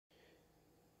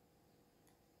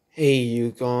Hey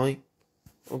you guys,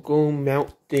 I'm gonna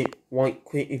melt the white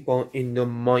Krispies bar in the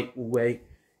microwave.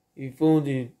 Before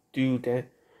you do that,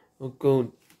 I'm gonna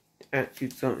ask you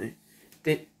something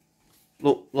that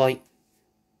look like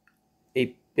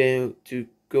a bell to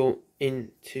go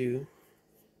into.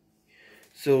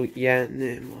 So yeah,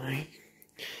 never mind.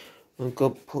 I'm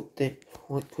gonna put the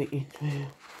white Krispies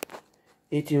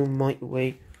into the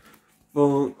microwave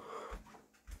for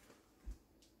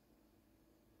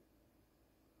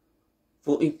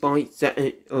 45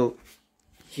 seconds. Oh,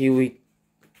 here we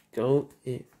go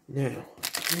now.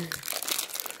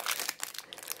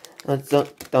 I've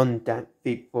done that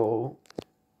before.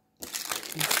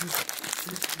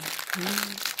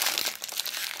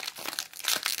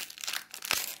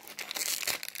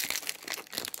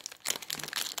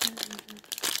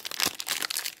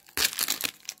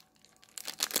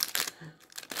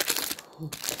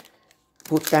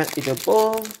 Put that in a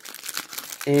bowl,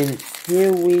 and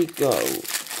here we go.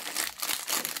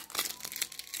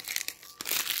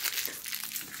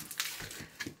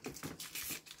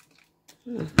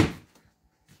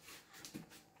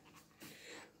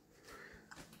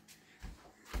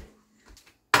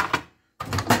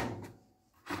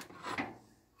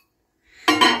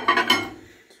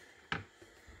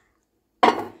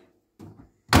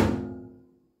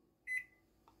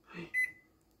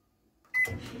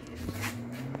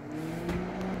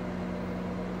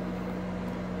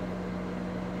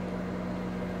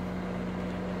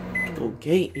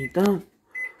 Okay, it's done.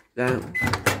 Now,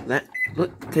 let's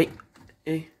take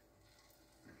a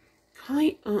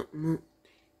kind of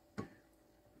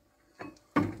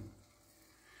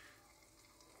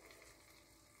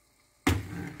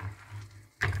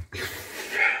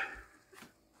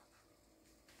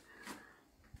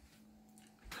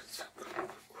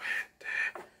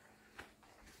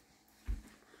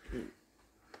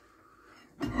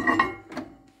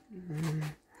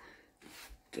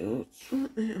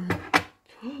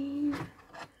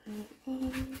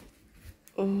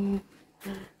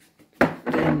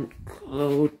then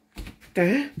close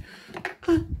that.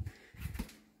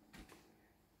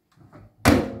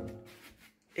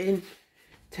 And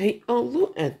take a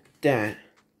look at that.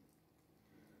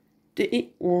 Did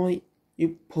it why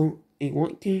you put a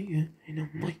white cake in a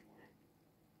microwave?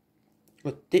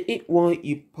 But did it why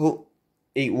you put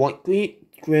a white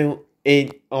cake grill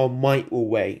in a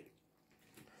microwave?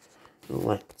 So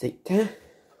let's take that.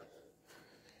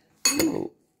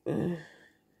 Oh,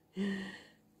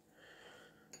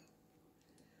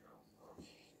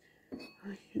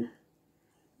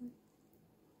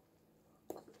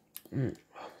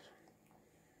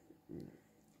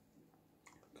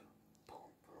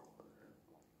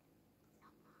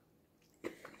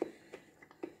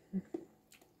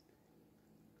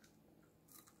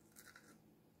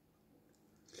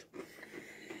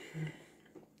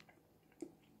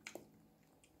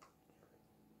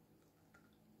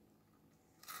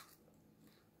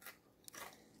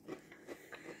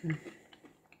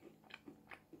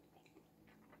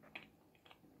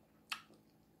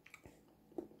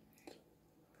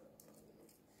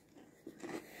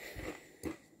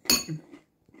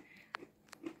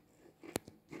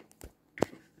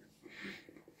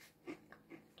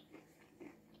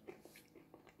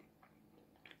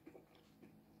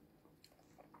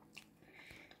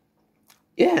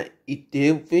 yeah, it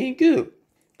did very good.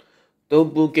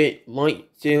 Don't forget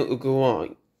like, share, or go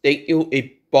on. Thank you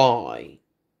and bye.